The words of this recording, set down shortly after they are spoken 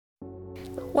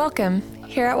Welcome.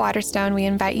 Here at Waterstone, we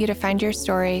invite you to find your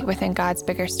story within God's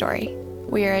bigger story.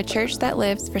 We are a church that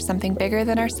lives for something bigger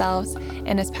than ourselves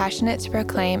and is passionate to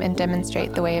proclaim and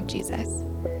demonstrate the way of Jesus.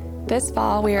 This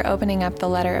fall, we are opening up the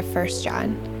letter of 1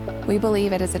 John. We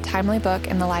believe it is a timely book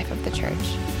in the life of the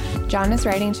church. John is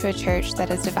writing to a church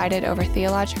that is divided over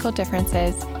theological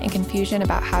differences and confusion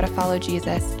about how to follow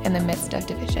Jesus in the midst of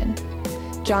division.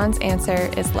 John's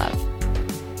answer is love.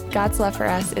 God's love for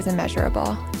us is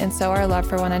immeasurable, and so our love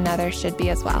for one another should be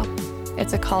as well.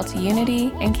 It's a call to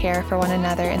unity and care for one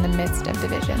another in the midst of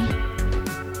division.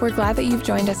 We're glad that you've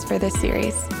joined us for this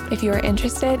series. If you are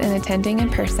interested in attending in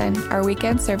person, our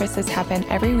weekend services happen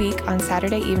every week on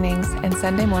Saturday evenings and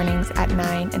Sunday mornings at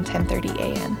 9 and 10:30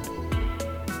 a.m.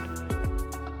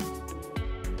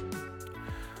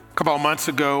 A couple of months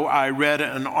ago, I read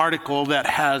an article that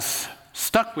has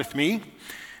stuck with me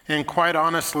and quite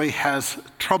honestly has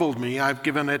troubled me. I've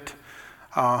given it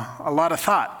a lot of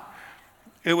thought.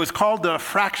 It was called The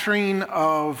Fracturing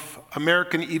of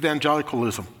American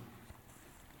Evangelicalism.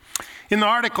 In the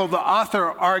article, the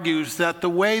author argues that the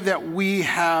way that we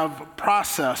have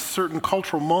processed certain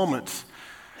cultural moments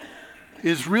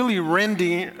is really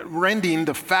rending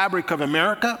the fabric of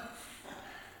America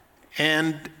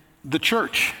and the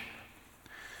church.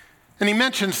 And he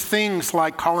mentions things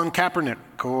like Colin Kaepernick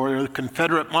or the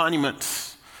Confederate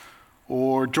monuments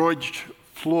or George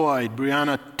Floyd,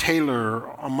 Breonna Taylor,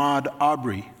 Ahmaud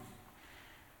Arbery,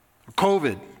 or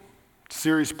COVID,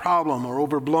 serious problem or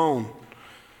overblown,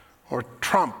 or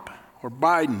Trump or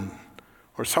Biden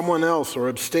or someone else or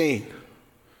abstain.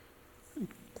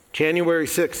 January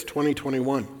 6,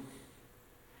 2021.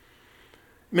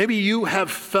 Maybe you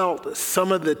have felt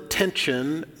some of the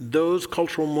tension those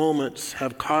cultural moments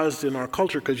have caused in our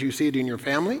culture because you see it in your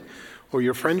family or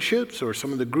your friendships or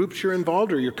some of the groups you're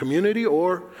involved or your community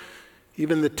or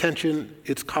even the tension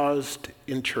it's caused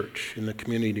in church, in the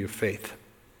community of faith.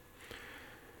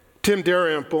 Tim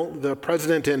Dalrymple, the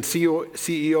president and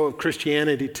CEO of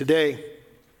Christianity Today,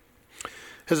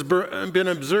 has been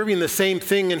observing the same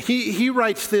thing, and he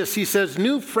writes this. He says,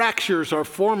 new fractures are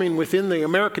forming within the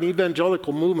American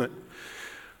evangelical movement,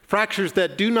 fractures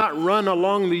that do not run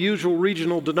along the usual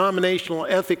regional, denominational,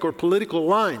 ethnic, or political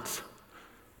lines.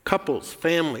 Couples,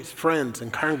 families, friends,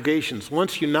 and congregations,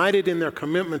 once united in their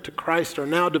commitment to Christ, are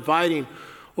now dividing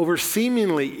over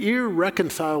seemingly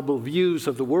irreconcilable views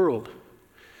of the world.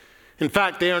 In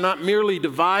fact, they are not merely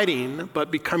dividing,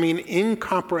 but becoming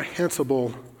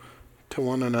incomprehensible to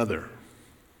one another.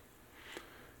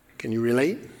 Can you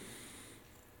relate?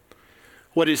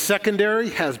 What is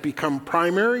secondary has become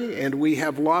primary, and we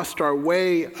have lost our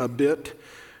way a bit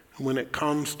when it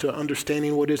comes to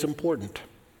understanding what is important.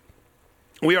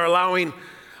 We are allowing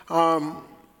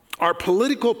our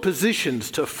political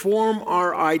positions to form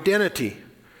our identity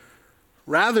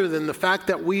rather than the fact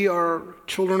that we are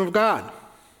children of God.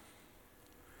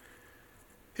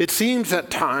 It seems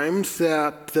at times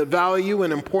that the value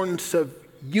and importance of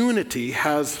unity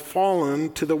has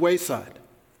fallen to the wayside.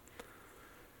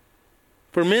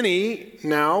 For many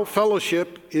now,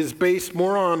 fellowship is based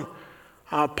more on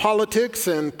politics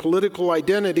and political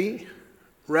identity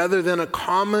rather than a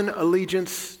common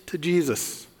allegiance to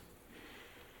Jesus.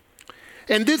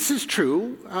 And this is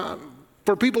true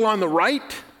for people on the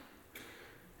right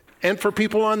and for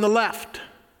people on the left.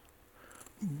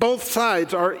 Both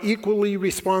sides are equally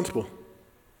responsible.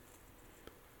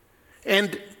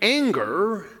 And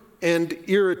anger and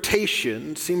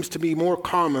irritation seems to be more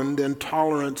common than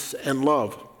tolerance and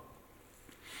love.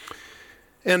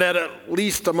 And at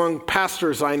least among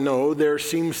pastors I know, there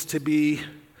seems to be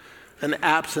an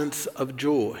absence of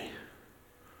joy.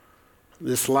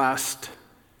 This last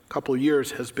couple of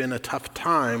years has been a tough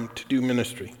time to do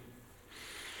ministry.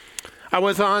 I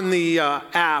was on the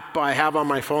app I have on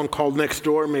my phone called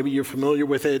Nextdoor. Maybe you're familiar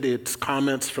with it. It's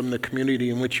comments from the community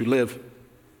in which you live.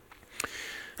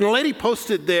 And a lady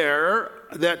posted there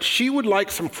that she would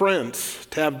like some friends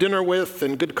to have dinner with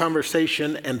and good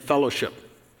conversation and fellowship.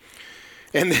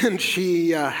 And then she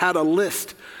had a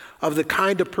list of the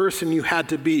kind of person you had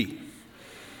to be.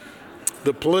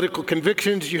 The political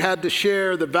convictions you had to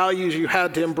share, the values you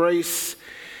had to embrace.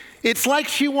 It's like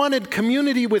she wanted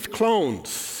community with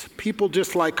clones, people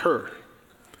just like her.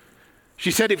 She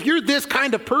said, if you're this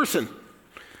kind of person,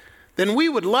 then we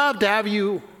would love to have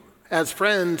you as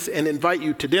friends and invite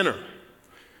you to dinner.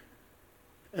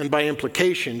 And by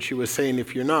implication, she was saying,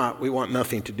 if you're not, we want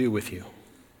nothing to do with you.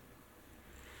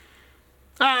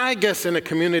 I guess in a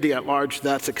community at large,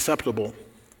 that's acceptable.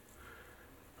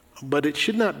 But it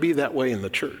should not be that way in the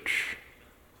church.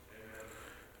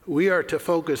 We are to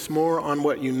focus more on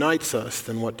what unites us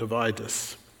than what divides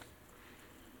us.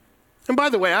 And by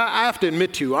the way, I have to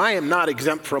admit to you, I am not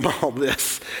exempt from all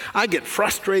this. I get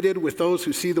frustrated with those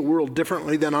who see the world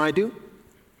differently than I do,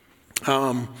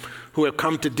 who have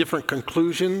come to different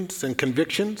conclusions and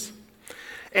convictions.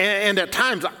 And at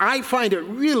times, I find it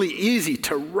really easy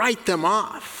to write them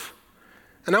off.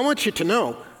 And I want you to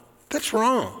know, that's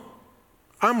wrong.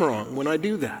 I'm wrong when I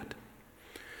do that.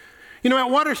 You know,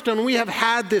 at Waterstone, we have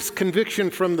had this conviction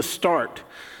from the start.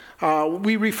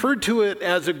 We referred to it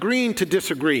as agreeing to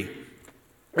disagree.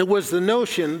 It was the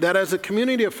notion that as a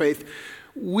community of faith,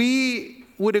 we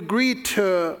would agree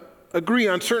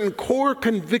on certain core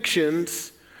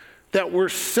convictions that were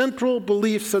central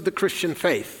beliefs of the Christian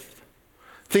faith.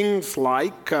 Things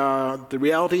like the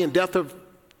reality and death of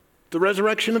the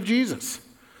resurrection of Jesus,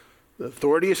 the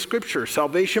authority of Scripture,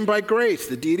 salvation by grace,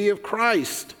 the deity of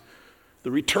Christ,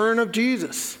 the return of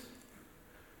Jesus.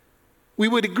 We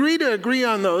would agree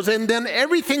on those, and then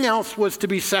everything else was to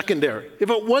be secondary. If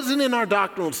it wasn't in our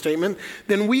doctrinal statement,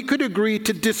 then we could agree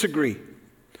to disagree.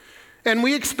 And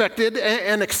we expected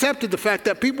and accepted the fact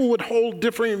that people would hold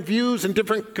different views and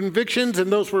different convictions,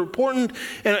 and those were important,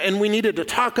 and we needed to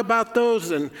talk about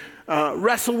those and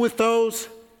wrestle with those.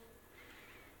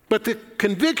 But the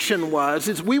conviction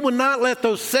is we would not let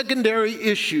those secondary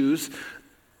issues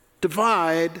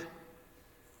divide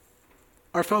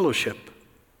our fellowship,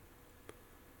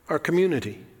 our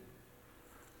community,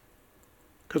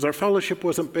 because our fellowship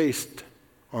wasn't based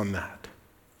on that.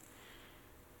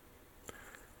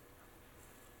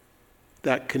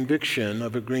 That conviction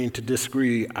of agreeing to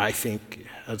disagree, I think,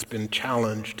 has been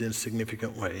challenged in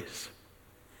significant ways.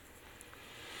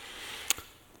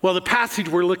 Well, the passage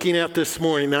we're looking at this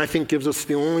morning, I think, gives us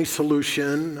the only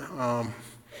solution,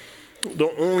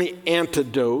 the only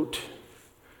antidote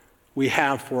we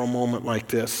have for a moment like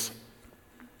this.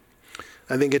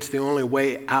 I think it's the only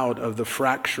way out of the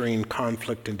fracturing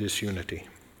conflict and disunity.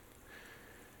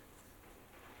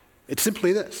 It's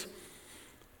simply this.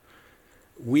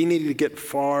 We need to get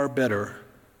far better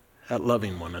at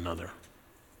loving one another.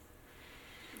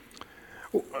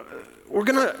 We're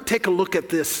going to take a look at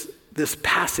this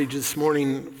passage this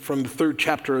morning from the 3rd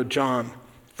chapter of John,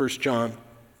 1 John.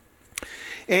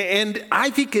 And I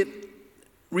think it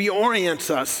reorients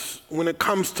us when it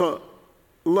comes to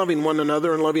loving one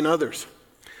another and loving others.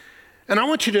 And I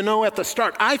want you to know at the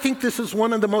start, I think this is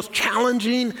one of the most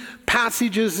challenging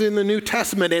passages in the New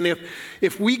Testament. And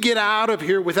if we get out of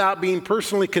here without being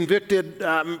personally convicted,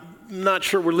 I'm not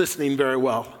sure we're listening very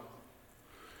well.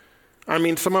 I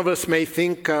mean, some of us may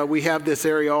think we have this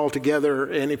area all together,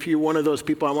 and if you're one of those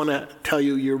people, I want to tell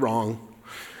you you're wrong.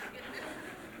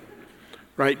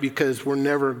 Right? Because we're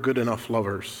never good enough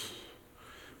lovers.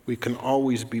 We can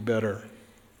always be better.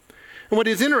 And what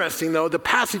is interesting, though, the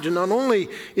passage not only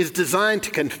is designed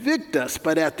to convict us,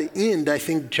 but at the end, I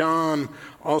think John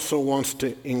also wants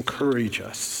to encourage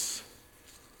us.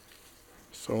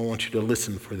 So I want you to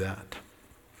listen for that.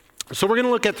 So we're going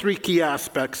to look at 3 key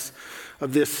aspects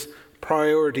of this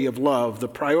priority of love. The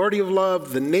priority of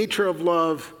love, the nature of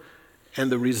love, and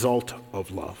the result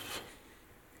of love.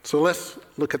 So let's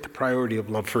look at the priority of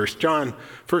love first. 1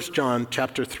 John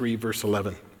chapter 3, verse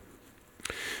 11.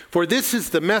 For this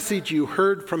is the message you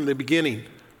heard from the beginning.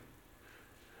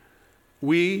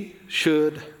 We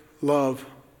should love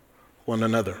one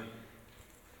another.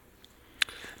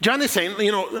 John is saying,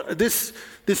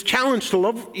 this challenge to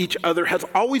love each other has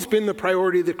always been the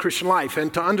priority of the Christian life.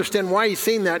 And to understand why he's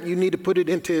saying that, you need to put it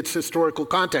into its historical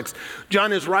context.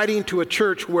 John is writing to a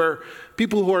church where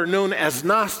people who are known as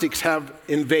Gnostics have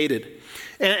invaded.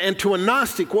 And to a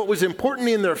Gnostic, what was important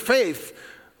in their faith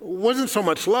wasn't so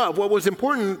much love. What was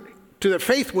important to their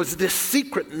faith was this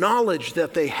secret knowledge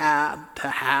that they had to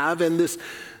have and this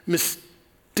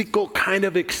mystical kind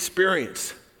of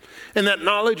experience. And that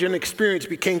knowledge and experience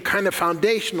became kind of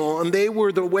foundational, and they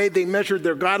were the way they measured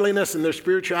their godliness and their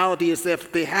spirituality as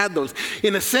if they had those.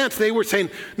 In a sense, they were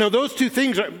saying, no, those two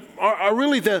things are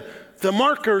really the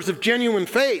markers of genuine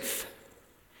faith.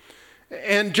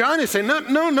 And John is saying,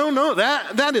 no,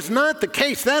 that is not the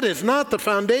case. That is not the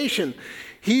foundation.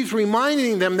 He's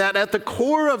reminding them that at the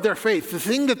core of their faith, the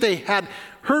thing that they had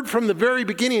heard from the very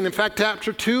beginning, in fact,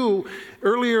 chapter 2,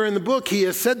 earlier in the book, he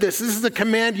has said this is the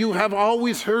command you have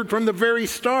always heard from the very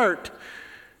start.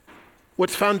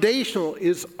 What's foundational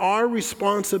is our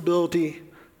responsibility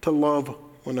to love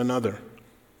one another.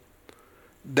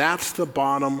 That's the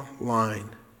bottom line.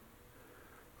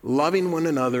 Loving one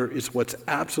another is what's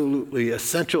absolutely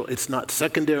essential. It's not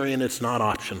secondary and it's not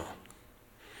optional.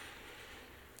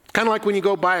 Kind of like when you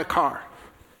go buy a car.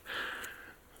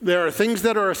 There are things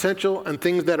that are essential and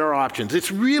things that are options.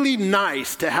 It's really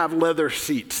nice to have leather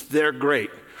seats. They're great.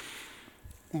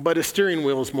 but a steering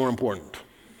wheel is more important.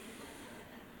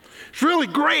 It's really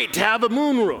great to have a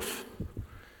moonroof,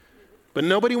 but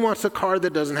nobody wants a car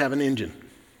that doesn't have an engine.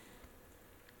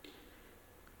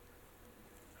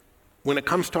 When it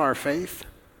comes to our faith,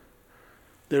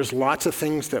 there's lots of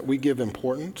things that we give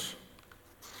importance,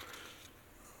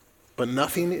 but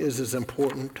nothing is as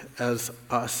important as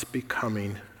us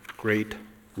becoming great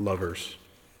lovers.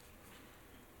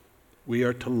 We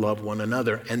are to love one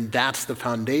another, and that's the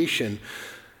foundation.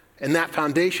 And that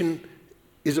foundation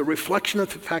is a reflection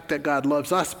of the fact that God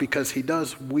loves us, because he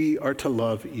does. We are to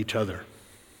love each other.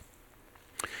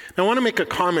 Now, I want to make a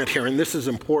comment here, and this is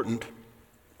important.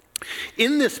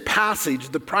 In this passage,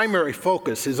 the primary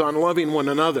focus is on loving one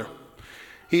another.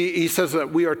 He says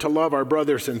that we are to love our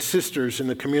brothers and sisters in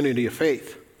the community of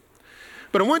faith.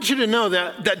 But I want you to know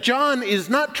that John is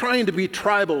not trying to be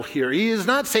tribal here. He is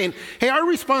not saying, hey, our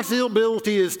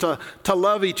responsibility is to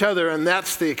love each other, and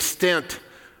that's the extent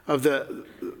of the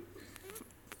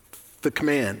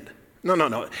command.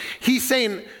 No. He's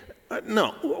saying,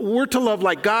 no, we're to love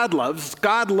like God loves.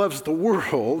 God loves the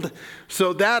world.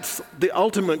 So that's the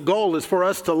ultimate goal, is for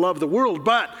us to love the world.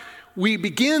 But we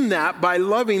begin that by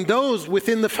loving those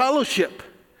within the fellowship.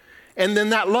 And then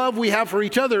that love we have for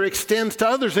each other extends to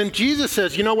others. And Jesus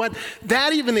says, you know what?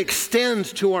 That even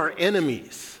extends to our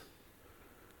enemies.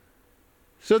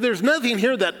 So there's nothing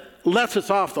here that lets us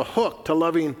off the hook to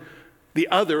loving the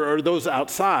other or those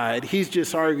outside. He's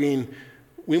just arguing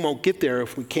we won't get there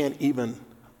if we can't even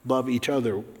love each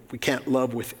other. We can't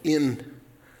love within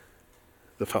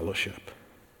the fellowship.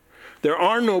 There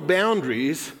are no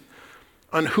boundaries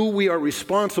on who we are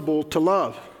responsible to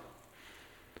love.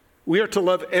 We are to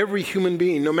love every human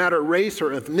being, no matter race or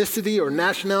ethnicity or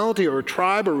nationality or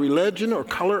tribe or religion or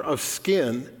color of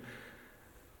skin.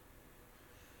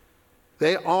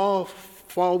 They all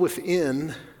fall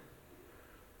within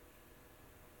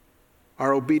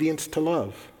our obedience to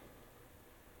love.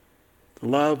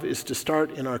 Love is to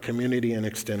start in our community and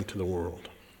extend to the world.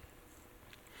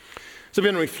 So I've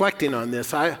been reflecting on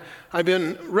this. I've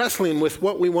been wrestling with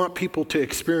what we want people to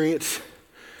experience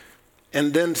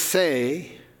and then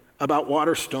say about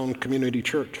Waterstone Community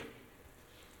Church.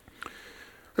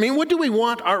 I mean, what do we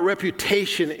want our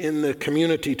reputation in the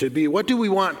community to be? What do we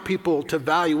want people to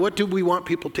value? What do we want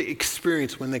people to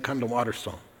experience when they come to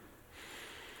Waterstone?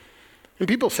 And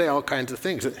people say all kinds of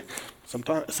things.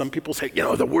 Sometimes some people say,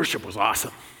 the worship was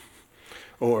awesome.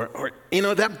 Or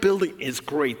that building is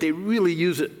great. They really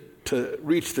use it to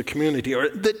reach the community. Or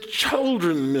the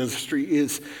children's ministry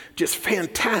is just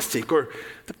fantastic. Or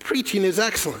the preaching is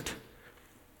excellent.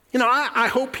 I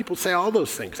hope people say all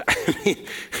those things. I mean,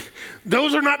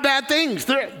 those are not bad things.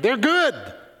 They're good.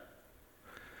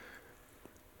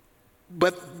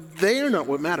 But they are not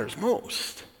what matters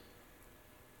most.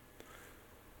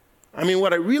 I mean,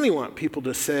 what I really want people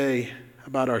to say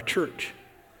about our church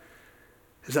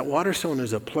is that Waterstone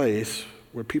is a place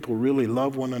where people really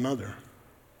love one another.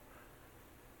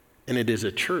 And it is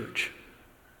a church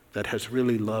that has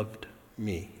really loved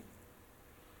me.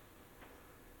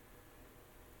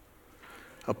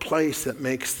 A place that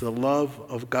makes the love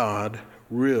of God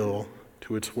real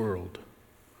to its world.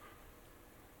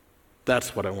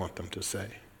 That's what I want them to say.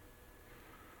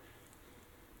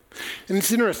 And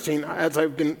it's interesting, as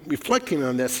I've been reflecting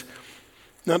on this,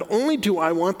 not only do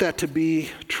I want that to be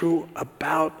true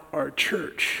about our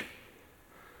church,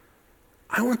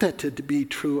 I want that to be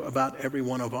true about every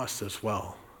one of us as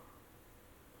well.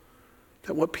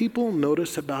 That what people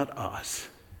notice about us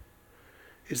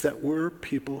is that we're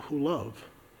people who love.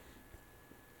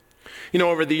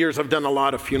 Over the years I've done a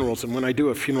lot of funerals, and when I do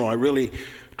a funeral, I really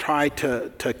try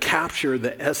to capture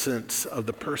the essence of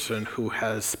the person who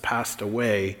has passed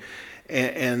away,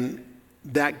 and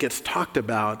that gets talked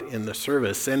about in the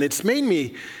service. And it's made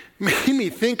me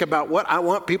think about what I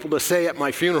want people to say at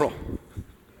my funeral.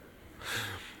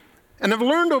 And I've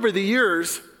learned over the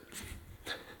years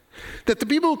that the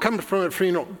people who come from a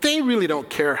funeral, they really don't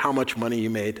care how much money you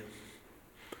made.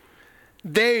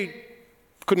 They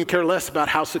couldn't care less about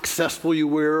how successful you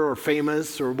were or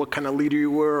famous or what kind of leader you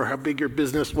were or how big your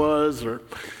business was.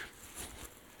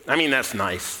 That's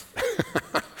nice.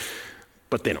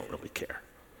 But they don't really care.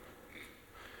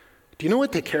 Do you know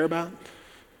what they care about?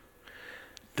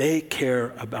 They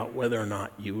care about whether or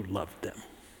not you love them.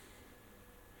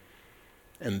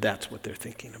 And that's what they're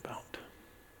thinking about.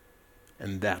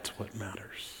 And that's what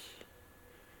matters.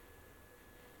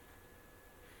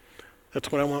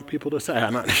 That's what I want people to say.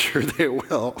 I'm not sure they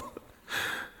will.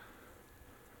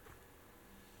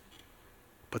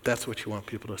 But that's what you want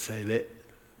people to say.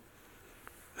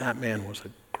 That man was a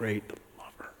great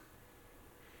lover.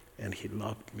 And he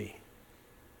loved me.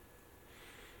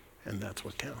 and that's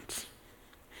what counts.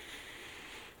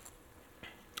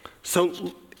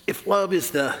 So if love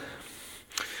is the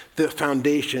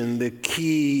foundation, the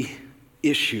key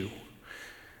issue,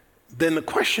 then the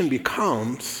question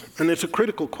becomes, and it's a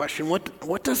critical question,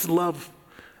 what does love,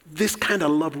 this kind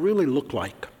of love, really look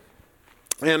like?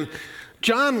 And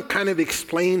John kind of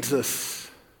explains this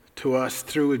to us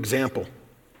through example.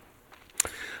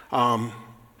 And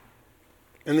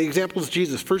the example is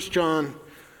Jesus. 1 John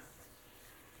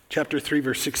chapter 3,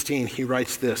 verse 16, he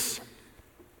writes this.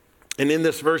 And in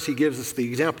this verse, he gives us the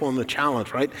example and the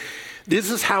challenge, right? This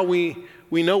is how we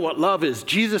know what love is.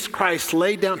 Jesus Christ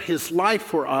laid down his life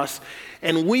for us,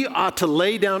 and we ought to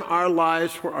lay down our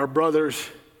lives for our brothers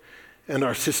and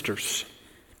our sisters.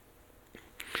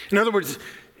 In other words,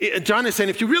 John is saying,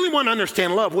 if you really want to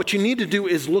understand love, what you need to do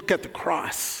is look at the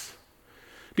cross.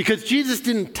 Because Jesus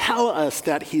didn't tell us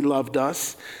that he loved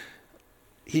us.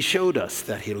 He showed us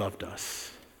that he loved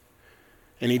us.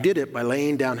 And he did it by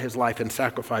laying down his life and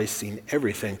sacrificing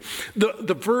everything.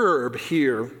 The verb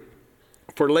here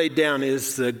for laid down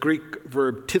is the Greek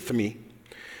verb tithemi.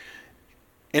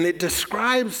 And it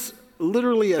describes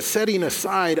literally a setting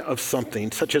aside of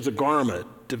something, such as a garment,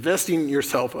 divesting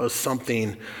yourself of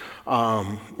something,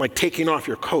 like taking off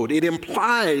your coat. It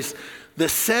implies the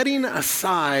setting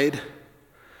aside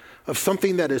of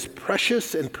something that is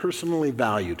precious and personally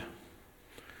valued.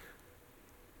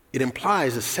 It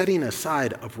implies a setting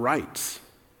aside of rights.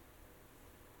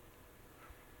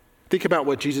 Think about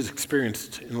what Jesus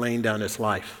experienced in laying down his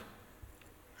life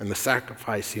and the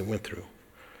sacrifice he went through.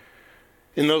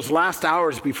 In those last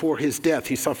hours before his death,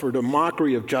 he suffered a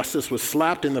mockery of justice, was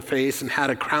slapped in the face, and had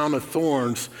a crown of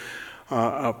thorns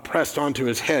pressed onto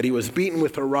his head. He was beaten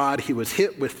with a rod. He was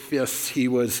hit with fists. He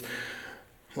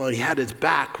had his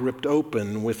back ripped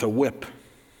open with a whip.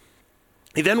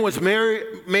 He then was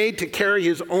made to carry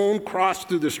his own cross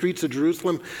through the streets of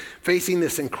Jerusalem, facing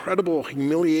this incredible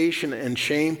humiliation and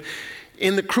shame.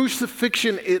 In the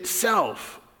crucifixion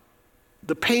itself,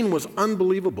 the pain was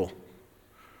unbelievable.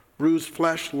 Bruised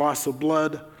flesh, loss of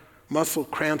blood, muscle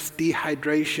cramps,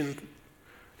 dehydration,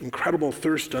 incredible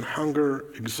thirst and hunger,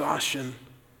 exhaustion.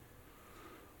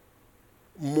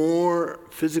 More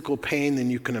physical pain than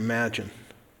you can imagine.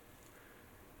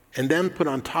 And then put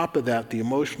on top of that the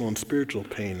emotional and spiritual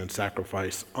pain and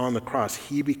sacrifice on the cross.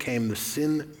 He became the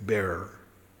sin bearer,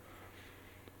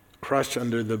 crushed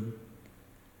under the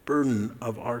burden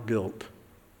of our guilt.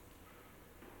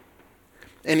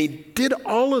 And he did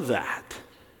all of that.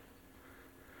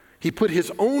 He put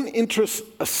his own interests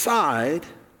aside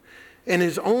and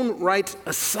his own rights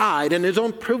aside and his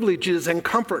own privileges and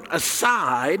comfort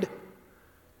aside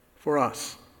for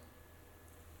us.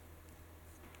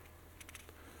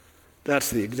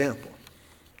 That's the example.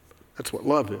 That's what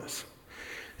love is.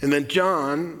 And then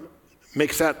John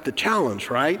makes that the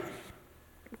challenge, right?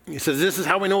 He says, this is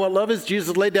how we know what love is.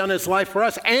 Jesus laid down his life for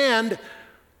us, and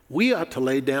we ought to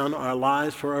lay down our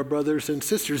lives for our brothers and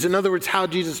sisters. In other words, how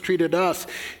Jesus treated us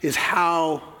is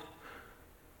how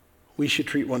we should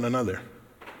treat one another.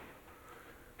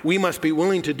 We must be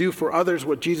willing to do for others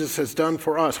what Jesus has done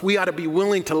for us. We ought to be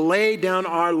willing to lay down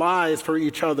our lives for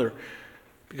each other,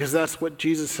 because that's what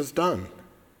Jesus has done.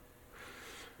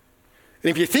 And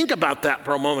if you think about that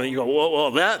for a moment, you go,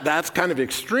 well, that's kind of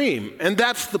extreme. And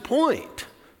that's the point,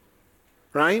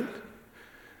 right?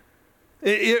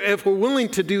 If we're willing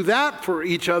to do that for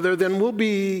each other, then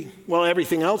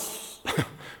everything else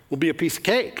will be a piece of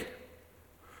cake,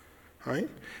 right?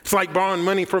 It's like borrowing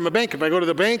money from a bank. If I go to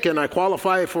the bank and I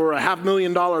qualify for a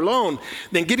 $500,000 loan,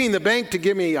 then getting the bank to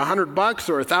give me $100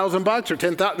 or $1,000 or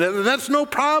 $10,000, that's no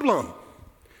problem.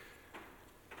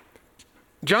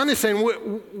 John is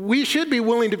saying we should be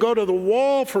willing to go to the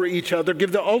wall for each other,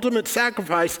 give the ultimate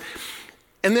sacrifice.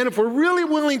 And then if we're really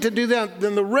willing to do that,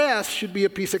 then the rest should be a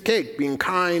piece of cake. Being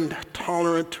kind,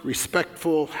 tolerant,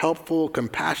 respectful, helpful,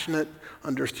 compassionate,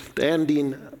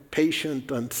 understanding,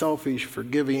 patient, unselfish,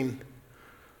 forgiving.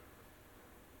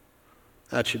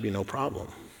 That should be no problem.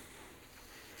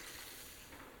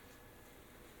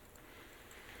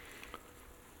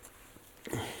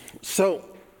 So,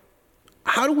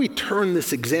 how do we turn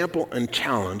this example and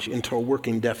challenge into a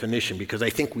working definition? Because I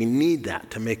think we need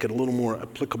that to make it a little more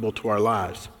applicable to our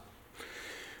lives.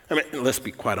 I mean, let's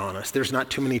be quite honest. There's not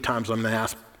too many times I'm going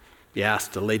to be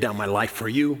asked to lay down my life for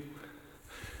you.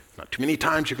 Not too many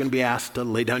times you're going to be asked to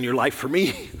lay down your life for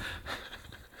me.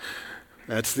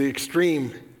 That's the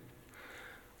extreme.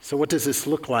 So what does this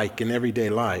look like in everyday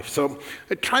life? So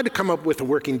I tried to come up with a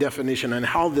working definition on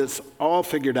how this all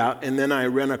figured out, and then I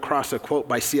ran across a quote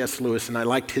by C.S. Lewis, and I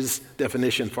liked his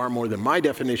definition far more than my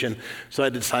definition, so I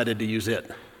decided to use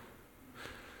it.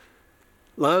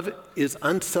 Love is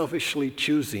unselfishly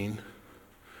choosing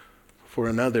for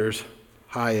another's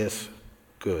highest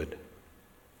good.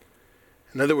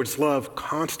 In other words, love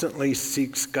constantly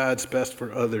seeks God's best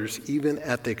for others, even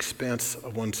at the expense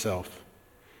of oneself.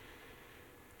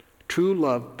 True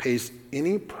love pays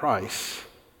any price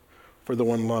for the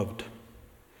one loved.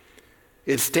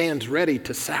 It stands ready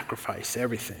to sacrifice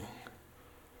everything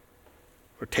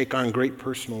or take on great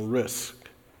personal risk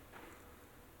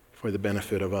for the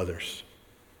benefit of others.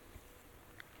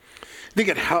 I think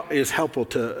it is helpful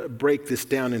to break this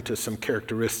down into some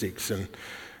characteristics and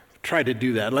try to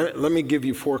do that. Let me give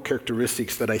you 4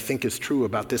 characteristics that I think is true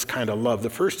about this kind of love. The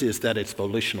first is that it's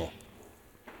volitional.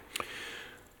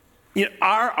 You know,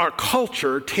 our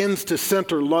culture tends to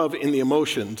center love in the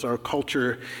emotions. Our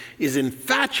culture is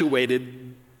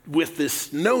infatuated with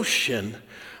this notion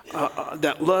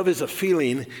that love is a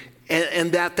feeling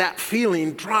and that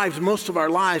feeling drives most of our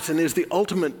lives and is the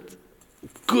ultimate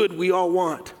good we all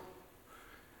want.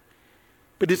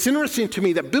 But it's interesting to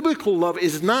me that biblical love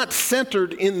is not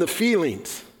centered in the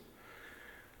feelings.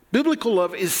 Biblical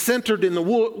love is centered in the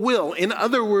will. In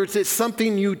other words, it's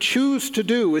something you choose to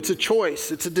do. It's a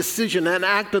choice. It's a decision, an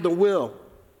act of the will.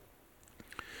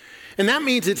 And that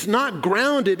means it's not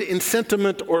grounded in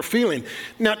sentiment or feeling.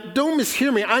 Now, don't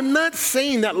mishear me. I'm not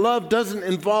saying that love doesn't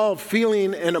involve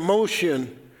feeling and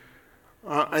emotion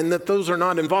and that those are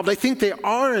not involved. I think they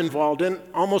are involved and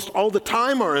almost all the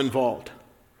time are involved.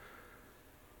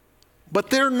 But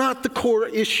they're not the core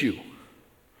issue.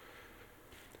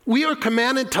 We are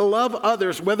commanded to love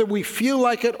others whether we feel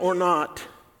like it or not.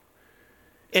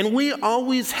 And we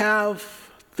always have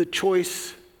the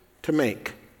choice to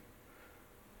make.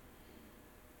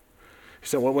 You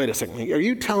say, well, wait a second. Are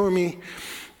you telling me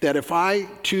that if I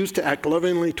choose to act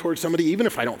lovingly towards somebody, even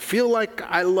if I don't feel like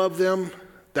I love them,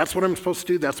 that's what I'm supposed to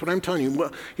do? That's what I'm telling you.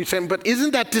 Well, you're saying, but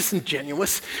isn't that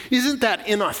disingenuous? Isn't that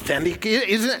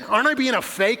inauthentic? Aren't I being a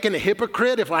fake and a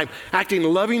hypocrite if I'm acting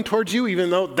loving towards you, even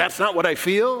though that's not what I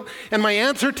feel? And my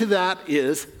answer to that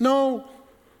is no,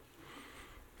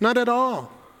 not at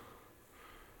all.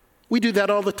 We do that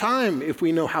all the time if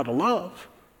we know how to love.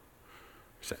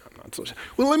 You say, I'm not so sure.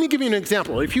 Well, let me give you an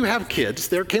example. If you have kids,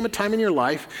 there came a time in your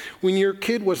life when your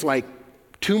kid was like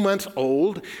 2 months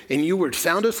old, and you were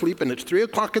sound asleep, and it's 3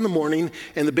 o'clock in the morning,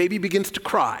 and the baby begins to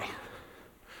cry.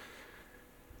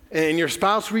 And your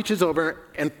spouse reaches over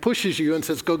and pushes you and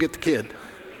says, go get the kid.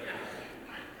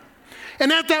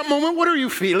 And at that moment, what are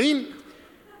you feeling?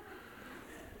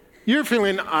 You're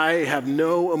feeling, I have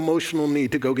no emotional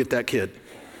need to go get that kid.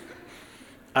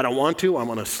 I don't want to. I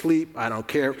want to sleep. I don't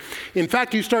care. In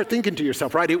fact, you start thinking to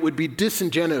yourself, right, it would be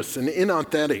disingenuous and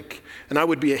inauthentic, and I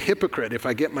would be a hypocrite if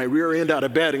I get my rear end out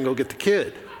of bed and go get the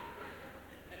kid.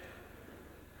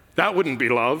 That wouldn't be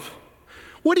love.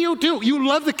 What do? You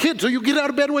love the kid, so you get out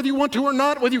of bed whether you want to or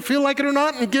not, whether you feel like it or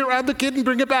not, and grab the kid and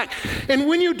bring it back. And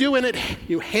when you do,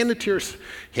 you hand the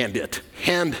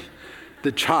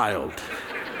child.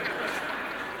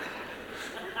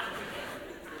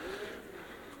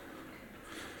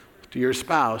 To your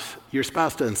spouse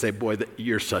doesn't say, boy,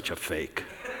 you're such a fake.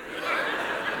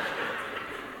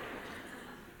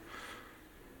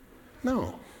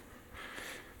 No.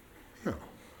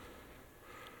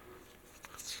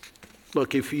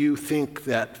 Look, if you think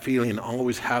that feeling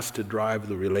always has to drive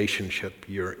the relationship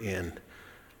you're in,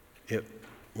 it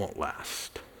won't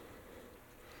last.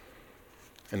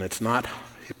 And it's not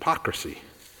hypocrisy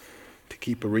to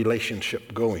keep a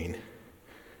relationship going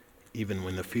even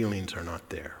when the feelings are not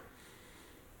there.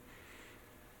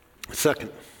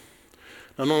 Second,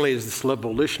 not only is this love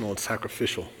volitional, it's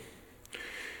sacrificial.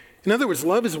 In other words,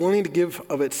 love is willing to give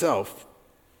of itself,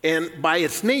 and by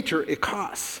its nature, it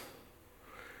costs.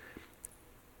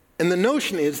 And the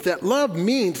notion is that love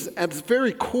means, at its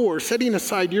very core, setting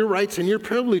aside your rights and your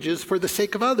privileges for the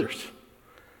sake of others.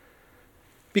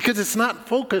 Because it's not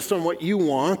focused on what you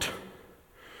want,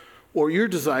 or your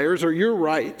desires, or your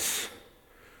rights,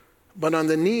 but on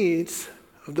the needs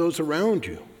of those around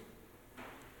you.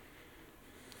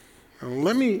 Now,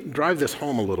 let me drive this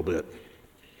home a little bit.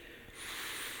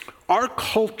 Our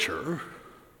culture,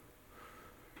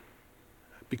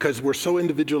 because we're so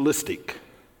individualistic,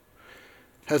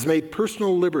 has made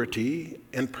personal liberty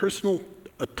and personal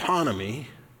autonomy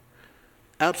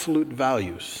absolute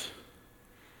values.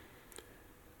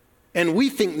 And we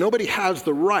think nobody has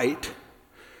the right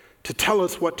to tell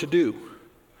us what to do.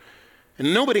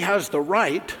 And nobody has the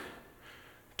right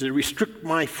to restrict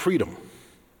my freedom.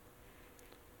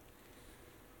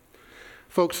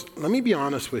 Folks, let me be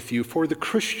honest with you. For the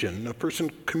Christian, a person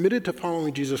committed to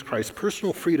following Jesus Christ,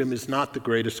 personal freedom is not the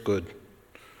greatest good.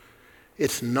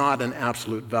 It's not an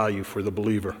absolute value for the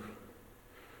believer.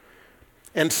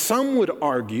 And some would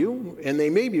argue, and they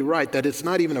may be right, that it's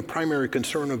not even a primary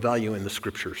concern of value in the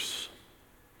Scriptures.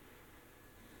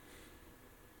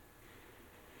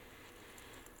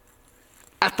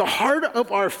 At the heart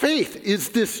of our faith is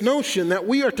this notion that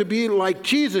we are to be like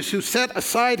Jesus, who set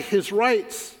aside his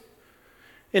rights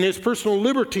and his personal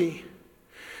liberty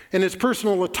and his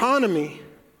personal autonomy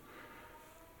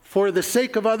for the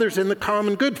sake of others and the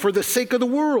common good, for the sake of the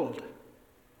world.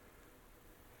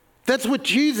 That's what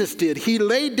Jesus did. He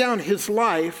laid down his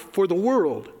life for the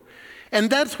world. And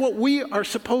that's what we are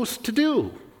supposed to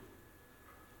do.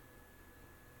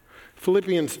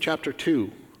 Philippians chapter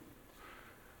 2,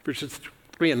 verses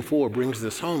 3 and 4 brings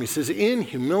this home. He says, in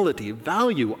humility,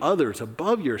 value others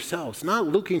above yourselves, not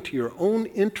looking to your own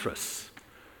interests,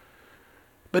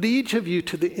 but each of you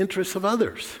to the interests of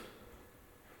others.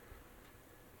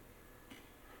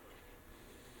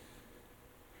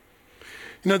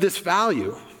 You know, this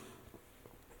value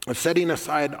of setting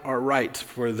aside our rights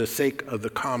for the sake of the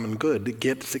common good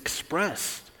gets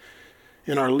expressed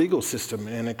in our legal system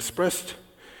and expressed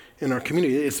in our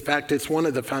community. In fact, it's one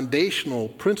of the foundational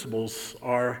principles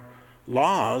our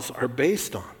laws are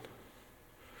based on.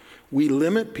 We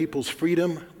limit people's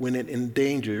freedom when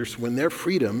their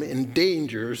freedom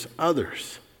endangers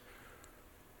others.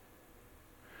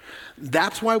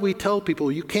 That's why we tell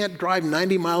people you can't drive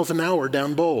 90 miles an hour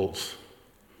down Bowles.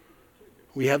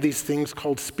 We have these things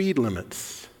called speed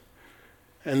limits.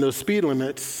 And those speed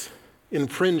limits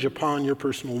infringe upon your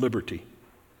personal liberty.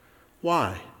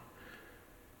 Why?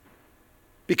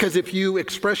 Because if you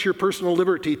express your personal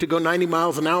liberty to go 90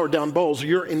 miles an hour down Bowles,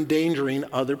 you're endangering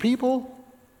other people.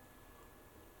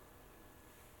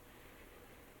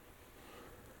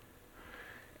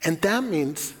 And that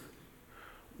means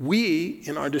we,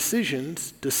 in our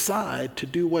decisions, decide to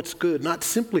do what's good, not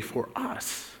simply for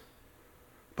us,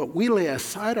 but we lay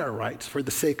aside our rights for the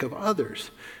sake of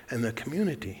others and the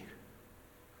community,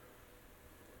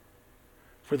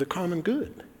 for the common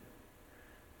good.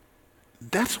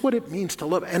 That's what it means to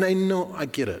love. And I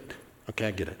get it. Okay,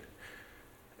 I get it.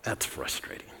 That's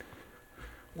frustrating.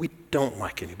 We don't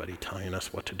like anybody telling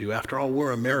us what to do. After all,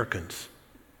 we're Americans.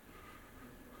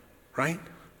 Right?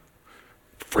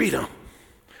 Freedom.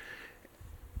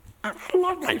 I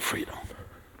love my freedom.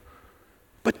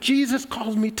 But Jesus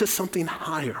calls me to something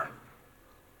higher.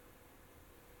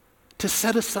 To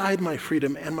set aside my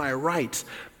freedom and my rights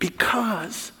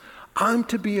because I'm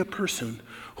to be a person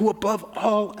who above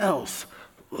all else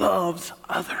loves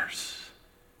others.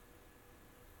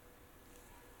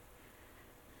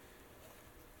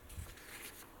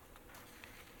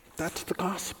 That's the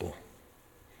gospel.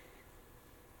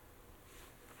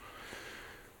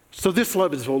 So this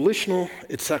love is volitional,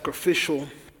 it's sacrificial.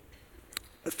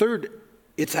 Third,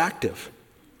 it's active.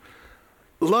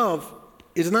 Love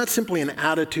is not simply an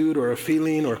attitude or a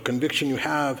feeling or a conviction you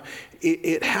have.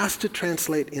 It has to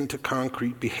translate into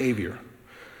concrete behavior.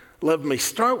 Love may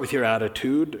start with your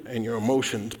attitude and your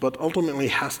emotions, but ultimately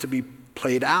has to be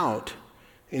played out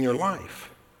in your life.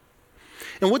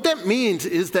 And what that means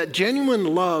is that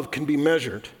genuine love can be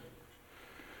measured.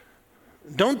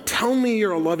 Don't tell me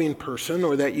you're a loving person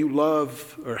or that you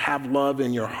love or have love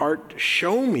in your heart.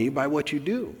 Show me by what you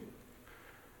do.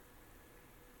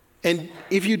 And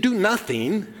if you do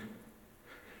nothing,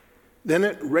 then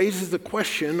it raises the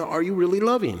question, are you really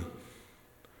loving?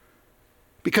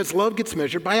 Because love gets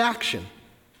measured by action.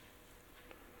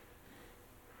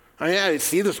 I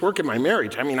see this work in my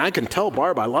marriage. I can tell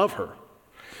Barb I love her.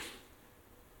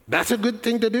 That's a good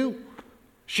thing to do.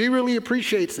 She really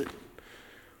appreciates it.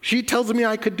 She tells me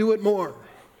I could do it more.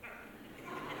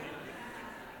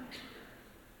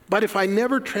 But if I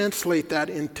never translate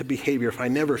that into behavior, if I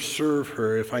never serve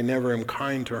her, if I never am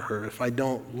kind to her, if I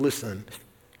don't listen,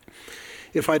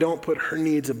 if I don't put her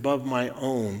needs above my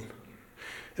own,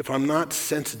 if I'm not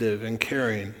sensitive and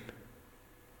caring,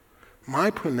 my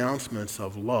pronouncements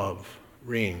of love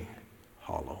ring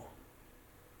hollow.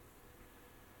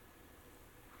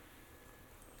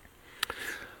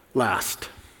 Last,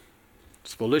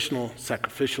 it's volitional,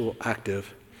 sacrificial,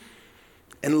 active,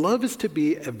 and love is to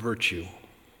be a virtue.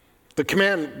 The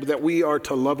command that we are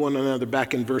to love one another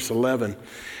back in verse 11,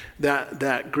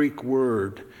 that Greek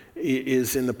word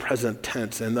is in the present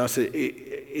tense, and thus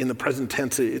in the present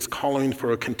tense it's calling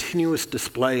for a continuous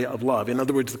display of love. In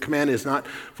other words, the command is not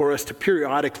for us to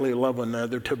periodically love one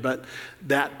another, but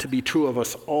that to be true of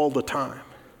us all the time.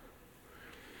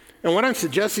 And what I'm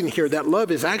suggesting here, that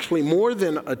love is actually more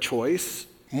than a choice,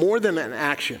 more than an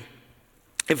action.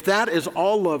 If that is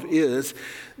all love is,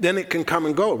 then it can come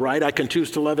and go, right? I can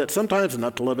choose to love it sometimes and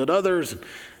not to love at others,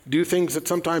 do things at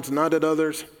sometimes and not at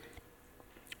others.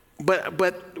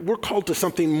 But we're called to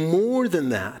something more than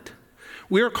that.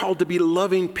 We are called to be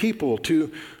loving people,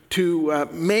 to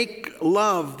make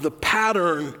love the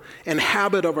pattern and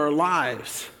habit of our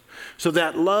lives, so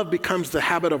that love becomes the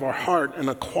habit of our heart and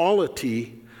a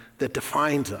quality that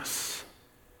defines us.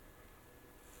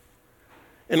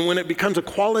 And when it becomes a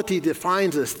quality that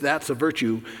defines us, that's a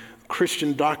virtue.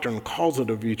 Christian doctrine calls it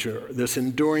a virtue, this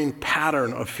enduring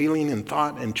pattern of feeling and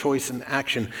thought and choice and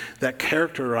action that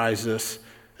characterizes us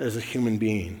as a human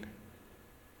being.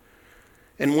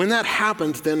 And when that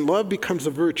happens, then love becomes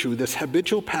a virtue, this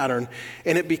habitual pattern,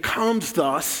 and it becomes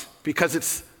thus, because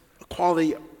it's a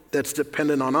quality that's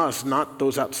dependent on us, not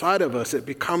those outside of us, it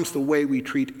becomes the way we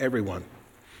treat everyone.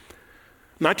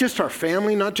 Not just our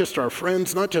family, not just our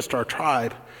friends, not just our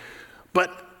tribe,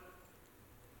 but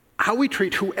how we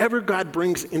treat whoever God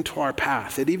brings into our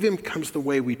path. It even becomes the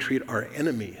way we treat our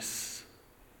enemies.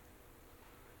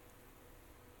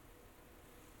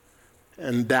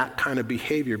 And that kind of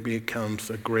behavior becomes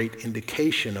a great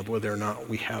indication of whether or not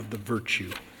we have the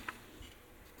virtue.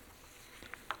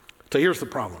 So here's the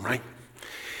problem, right?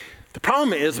 The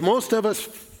problem is most of us,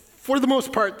 for the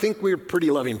most part, think we're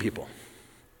pretty loving people,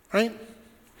 right?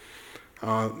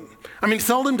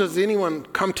 Seldom does anyone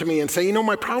come to me and say,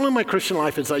 my problem in my Christian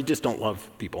life is I just don't love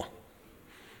people.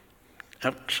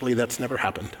 Actually, that's never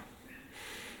happened.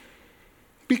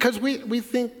 Because we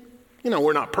think,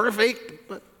 we're not perfect,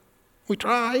 but we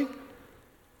try.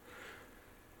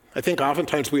 I think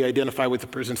oftentimes we identify with the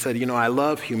person who said, I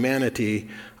love humanity.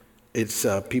 It's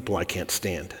people I can't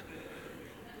stand.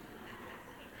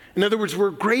 In other words,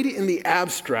 we're great in the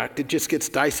abstract. It just gets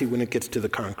dicey when it gets to the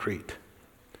concrete.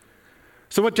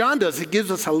 So what John does, he gives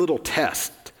us a little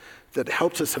test that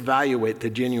helps us evaluate the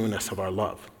genuineness of our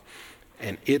love.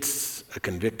 And it's a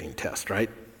convicting test, right?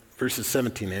 Verses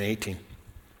 17 and 18.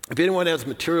 If anyone has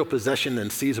material possession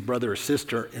and sees a brother or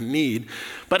sister in need,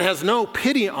 but has no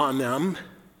pity on them,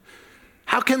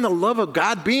 how can the love of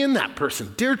God be in that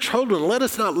person? Dear children, let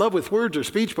us not love with words or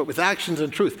speech, but with actions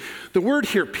and truth. The word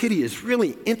here, pity, is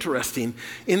really interesting.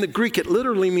 In the Greek, it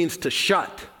literally means to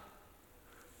shut.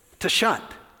 To shut.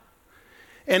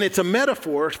 And it's a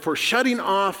metaphor for shutting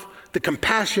off the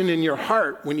compassion in your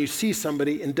heart when you see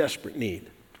somebody in desperate need.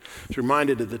 It's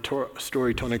reminded of the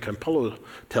story Tony Campolo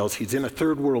tells. He's in a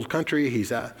third world country.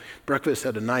 He's at breakfast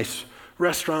at a nice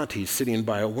restaurant. He's sitting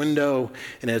by a window.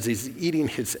 And as he's eating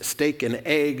his steak and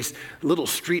eggs, little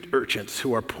street urchins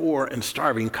who are poor and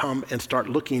starving come and start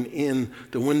looking in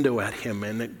the window at him.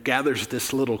 And it gathers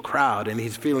this little crowd. And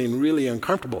he's feeling really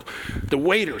uncomfortable. The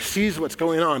waiter sees what's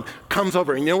going on, comes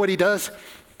over. And you know what he does?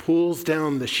 Pulls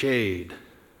down the shade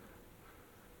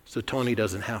so Tony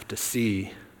doesn't have to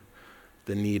see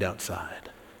the need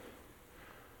outside.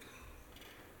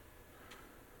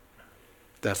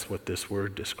 That's what this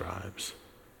word describes.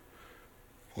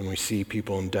 When we see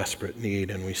people in desperate need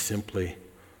and we simply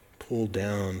pull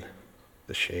down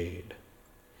the shade.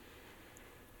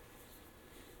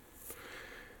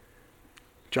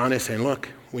 John is saying, look,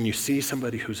 when you see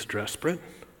somebody who's desperate,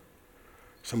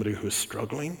 somebody who's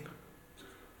struggling,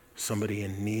 somebody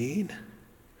in need,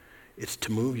 it's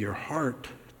to move your heart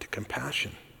to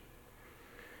compassion.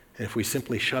 And if we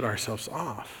simply shut ourselves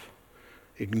off,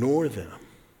 ignore them,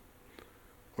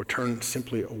 or turn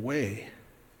simply away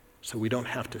so we don't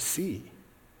have to see,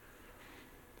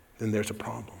 then there's a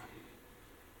problem.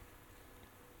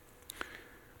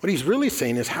 What he's really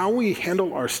saying is how we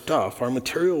handle our stuff, our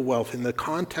material wealth, in the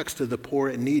context of the poor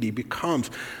and needy becomes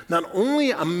not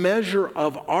only a measure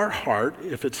of our heart,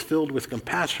 if it's filled with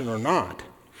compassion or not,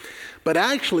 but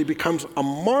actually becomes a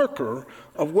marker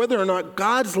of whether or not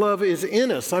God's love is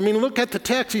in us. Look at the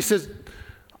text. He says,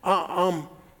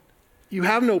 you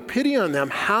have no pity on them.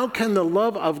 How can the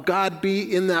love of God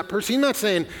be in that person? He's not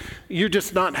saying you're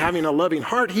just not having a loving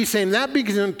heart. He's saying that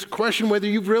begins to question whether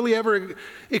you've really ever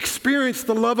experienced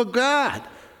the love of God.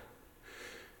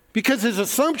 Because his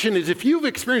assumption is if you've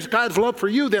experienced God's love for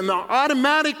you, then the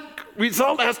automatic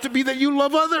result has to be that you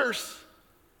love others.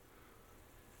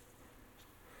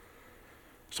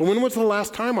 So when was the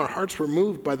last time our hearts were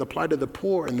moved by the plight of the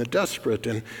poor and the desperate?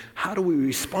 And how do we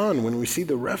respond when we see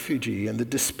the refugee and the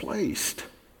displaced?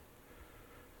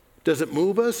 Does it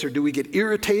move us or do we get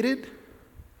irritated?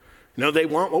 They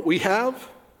want what we have.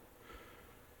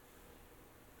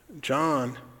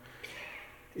 John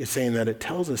is saying that it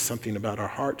tells us something about our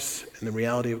hearts and the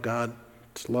reality of God's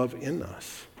love in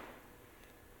us.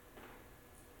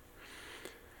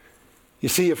 You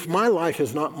see, if my life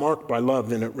is not marked by love,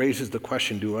 then it raises the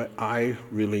question, do I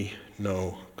really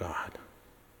know God?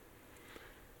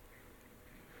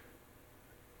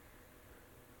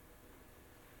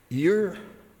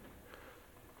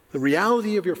 The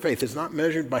reality of your faith is not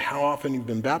measured by how often you've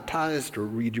been baptized or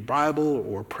read your Bible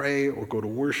or pray or go to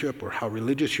worship or how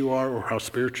religious you are or how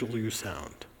spiritual you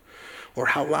sound or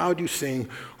how loud you sing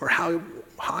or how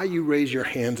high you raise your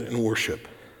hands in worship.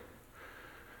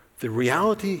 The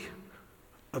reality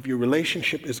of your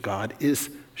relationship with God is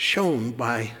shown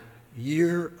by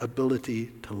your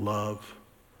ability to love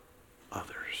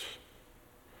others.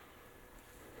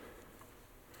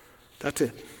 That's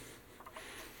it.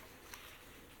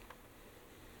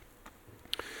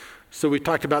 So we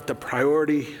talked about the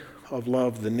priority of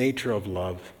love, the nature of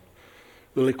love.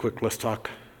 Really quick, let's talk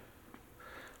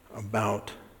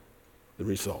about the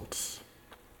results.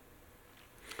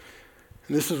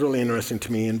 And this is really interesting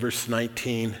to me in verse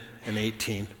 19 and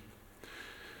 18.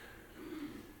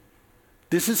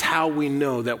 This is how we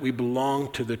know that we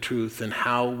belong to the truth and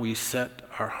how we set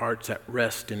our hearts at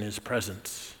rest in his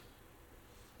presence.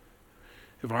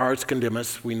 If our hearts condemn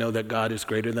us, we know that God is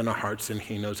greater than our hearts and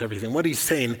he knows everything. What he's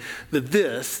saying, that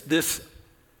this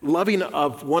loving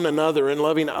of one another and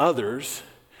loving others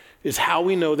is how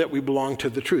we know that we belong to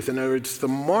the truth. In other words, it's the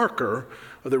marker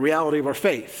of the reality of our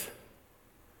faith.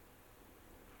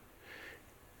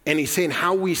 And he's saying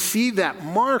how we see that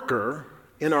marker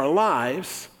in our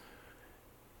lives,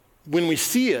 when we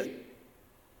see it,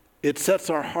 it sets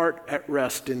our heart at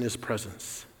rest in his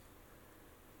presence.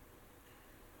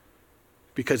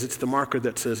 Because it's the marker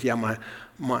that says, yeah,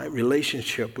 my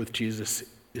relationship with Jesus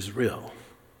is real.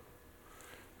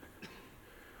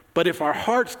 But if our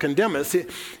hearts condemn us,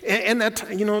 and that,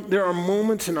 there are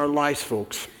moments in our lives,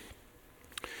 folks,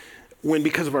 when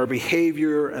because of our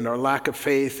behavior and our lack of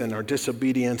faith and our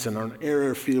disobedience and our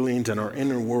inner feelings and our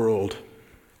inner world,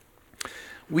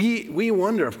 we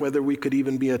wonder whether we could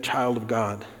even be a child of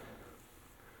God.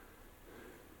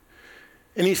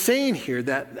 And he's saying here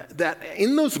that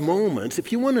in those moments,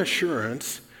 if you want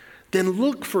assurance, then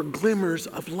look for glimmers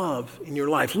of love in your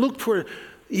life.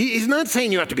 He's not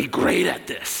saying you have to be great at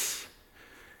this.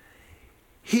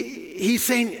 He's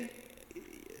saying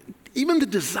even the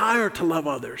desire to love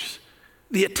others,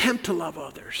 the attempt to love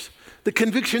others, the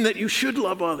conviction that you should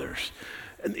love others,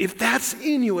 and if that's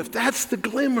in you, if that's the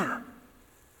glimmer,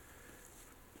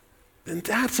 then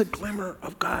that's a glimmer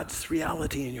of God's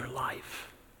reality in your life.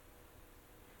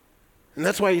 And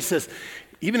that's why he says,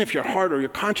 even if your heart or your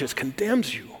conscience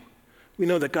condemns you, we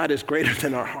know that God is greater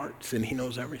than our hearts and he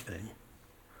knows everything.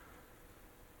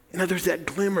 There's that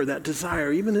glimmer, that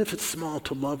desire, even if it's small,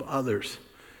 to love others,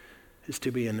 is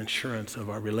to be an assurance of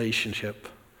our relationship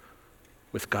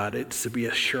with God. It's to be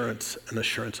an assurance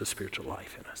of spiritual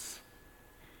life in us.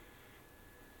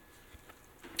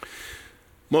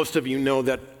 Most of you know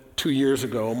that 2 years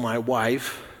ago, my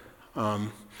wife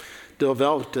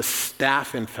developed a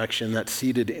staph infection that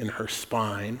seated in her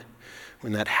spine.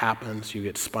 When that happens, you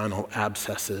get spinal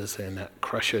abscesses, and that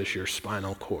crushes your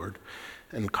spinal cord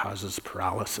and causes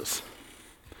paralysis.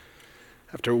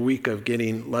 After a week of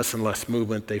getting less and less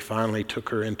movement, they finally took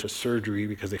her into surgery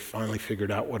because they finally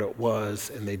figured out what it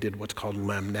was, and they did what's called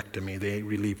laminectomy. They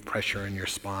relieve pressure in your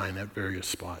spine at various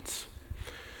spots.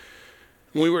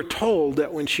 We were told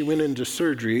that when she went into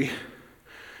surgery,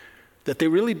 that they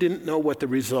really didn't know what the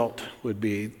result would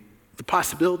be. The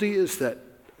possibility is that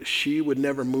she would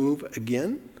never move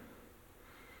again,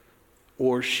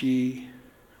 or she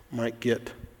might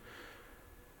get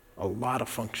a lot of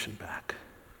function back.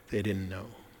 They didn't know.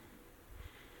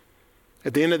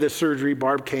 At the end of the surgery,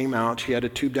 Barb came out. She had a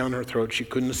tube down her throat. She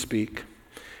couldn't speak,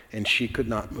 and she could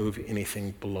not move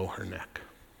anything below her neck.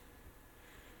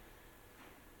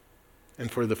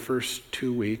 And for the first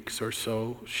 2 weeks or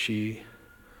so, she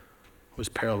was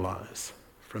paralyzed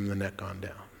from the neck on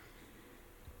down.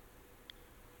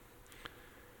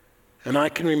 And I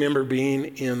can remember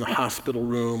being in the hospital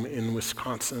room in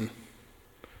Wisconsin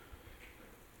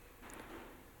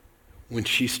when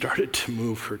she started to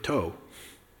move her toe.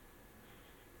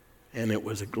 And it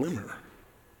was a glimmer.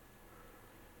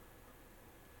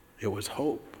 It was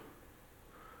hope.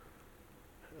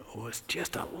 It was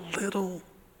just a little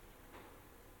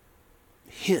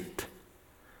hint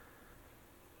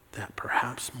that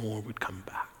perhaps more would come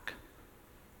back.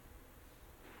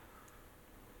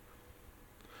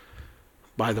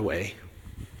 By the way,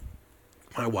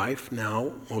 my wife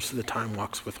now most of the time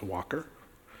walks with a walker,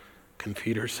 can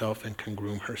feed herself and can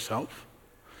groom herself.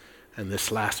 And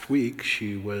this last week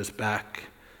she was back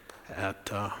at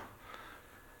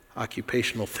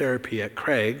occupational therapy at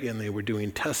Craig, and they were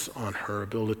doing tests on her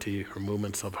ability, her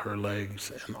movements of her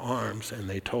legs and arms, and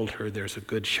they told her there's a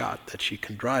good shot that she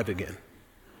can drive again.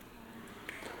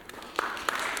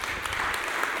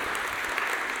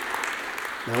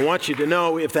 And I want you to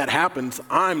know if that happens,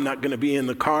 I'm not going to be in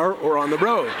the car or on the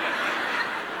road.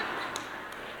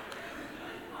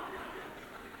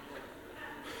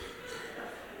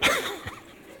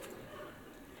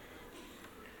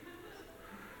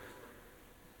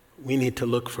 We need to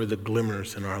look for the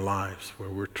glimmers in our lives where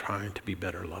we're trying to be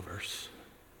better lovers,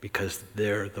 because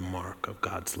they're the mark of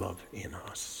God's love in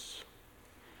us.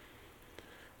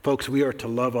 Folks, we are to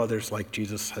love others like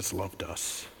Jesus has loved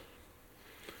us.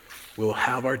 We will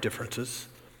have our differences.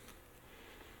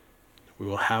 We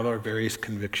will have our various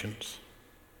convictions.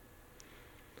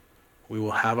 We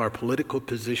will have our political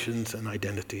positions and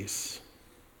identities.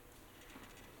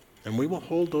 And we will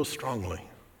hold those strongly.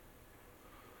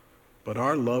 But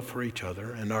our love for each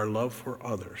other and our love for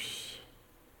others,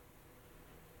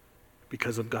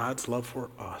 because of God's love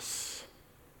for us,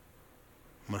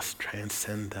 must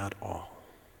transcend that all.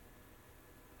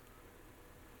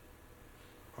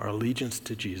 Our allegiance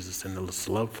to Jesus and His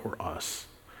love for us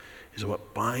is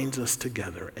what binds us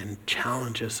together and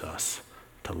challenges us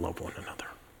to love one another.